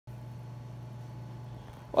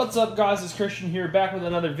What's up, guys? It's Christian here, back with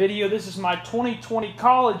another video. This is my 2020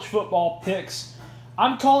 college football picks.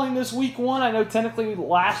 I'm calling this week 1. I know technically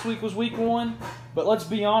last week was week 1, but let's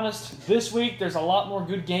be honest, this week there's a lot more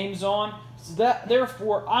good games on, so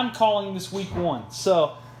therefore I'm calling this week 1.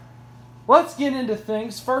 So let's get into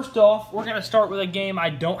things. First off, we're going to start with a game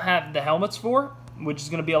I don't have the helmets for, which is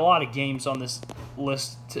going to be a lot of games on this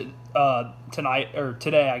list tonight, or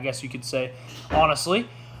today, I guess you could say, honestly.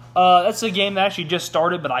 That's a game that actually just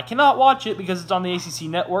started, but I cannot watch it because it's on the ACC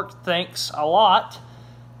Network. Thanks a lot,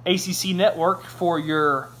 ACC Network, for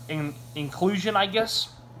your inclusion, I guess,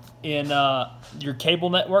 in your cable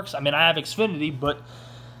networks. I mean, I have Xfinity, but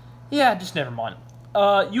yeah, just never mind.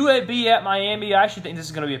 UAB at Miami. I actually think this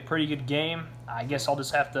is going to be a pretty good game. I guess I'll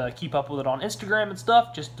just have to keep up with it on Instagram and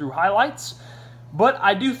stuff, just through highlights. But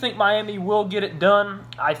I do think Miami will get it done.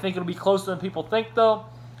 I think it'll be closer than people think, though.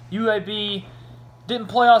 UAB didn't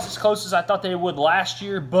play us as close as I thought they would last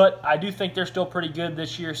year, but I do think they're still pretty good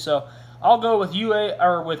this year. So I'll go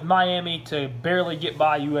with Miami to barely get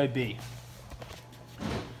by UAB.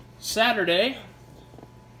 Saturday,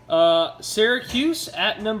 Syracuse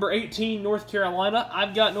at number 18, North Carolina.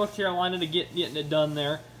 I've got North Carolina to getting it done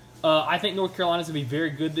there. I think North Carolina's going to be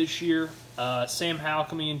very good this year. Sam Howell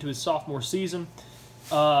coming into his sophomore season.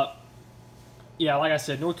 Yeah, like I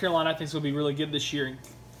said, North Carolina I think is going to be really good this year.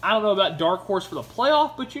 I don't know about dark horse for the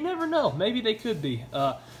playoff, but you never know. Maybe they could be.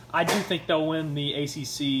 I do think they'll win the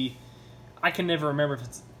ACC. I can never remember if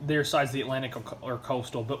it's their side's the Atlantic or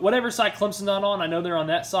Coastal, but whatever side Clemson's not on, I know they're on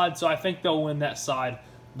that side, so I think they'll win that side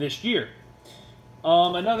this year.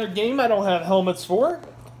 Another game I don't have helmets for,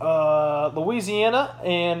 Louisiana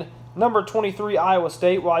and number 23 Iowa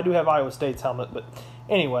State. Well, I do have Iowa State's helmet, but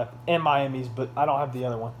anyway, and Miami's, but I don't have the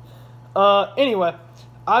other one. Anyway,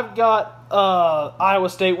 I've got Iowa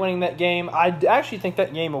State winning that game. I actually think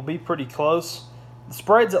that game will be pretty close. The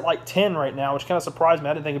spread's at like 10 right now, which kind of surprised me.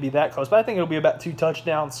 I didn't think it would be that close, but I think it'll be about 2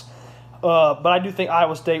 touchdowns. But I do think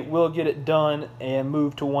Iowa State will get it done and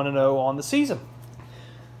move to 1-0 on the season.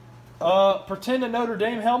 Pretend a Notre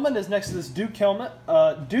Dame helmet is next to this Duke helmet.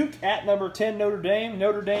 Duke at number 10 Notre Dame.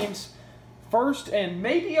 Notre Dame's first and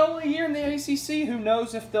maybe only year in the ACC. Who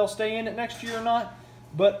knows if they'll stay in it next year or not.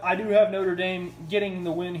 But I do have Notre Dame getting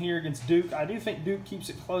the win here against Duke. I do think Duke keeps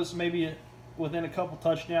it close, maybe within a couple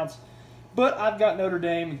touchdowns. But I've got Notre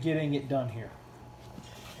Dame getting it done here.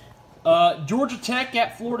 Georgia Tech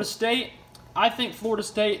at Florida State. I think Florida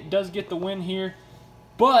State does get the win here.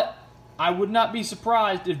 But I would not be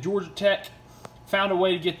surprised if Georgia Tech found a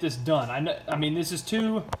way to get this done. I mean, this is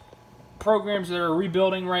two programs that are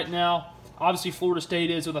rebuilding right now. Obviously, Florida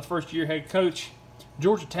State is with a first-year head coach.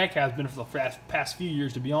 Georgia Tech has been for the past few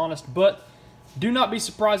years, to be honest. But do not be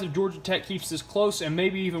surprised if Georgia Tech keeps this close and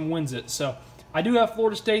maybe even wins it. So I do have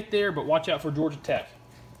Florida State there, but watch out for Georgia Tech.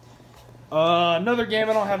 Another game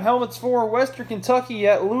I don't have helmets for, Western Kentucky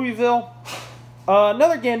at Louisville.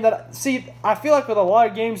 Another game that, I feel like with a lot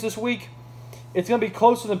of games this week, it's going to be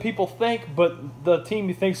closer than people think, but the team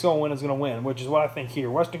you think is going to win is going to win, which is what I think here.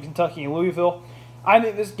 Western Kentucky and Louisville. I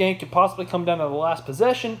think this game could possibly come down to the last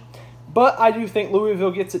possession. But I do think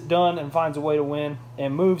Louisville gets it done and finds a way to win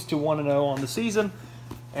and moves to 1-0 on the season.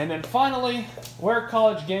 And then finally, where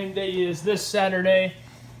College Game Day is this Saturday,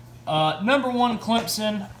 number 1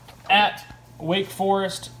 Clemson at Wake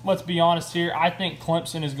Forest. Let's be honest here. I think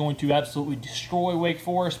Clemson is going to absolutely destroy Wake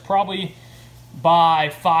Forest, probably by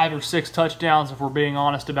 5 or 6 touchdowns if we're being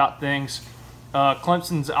honest about things.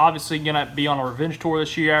 Clemson's obviously going to be on a revenge tour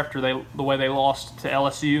this year after the way they lost to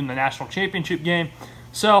LSU in the national championship game.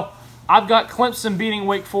 So I've got Clemson beating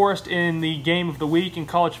Wake Forest in the game of the week in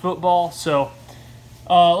college football. So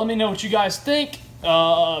let me know what you guys think.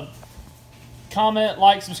 Comment,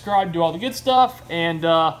 like, subscribe, do all the good stuff. And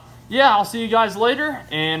yeah, I'll see you guys later.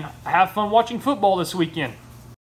 And have fun watching football this weekend.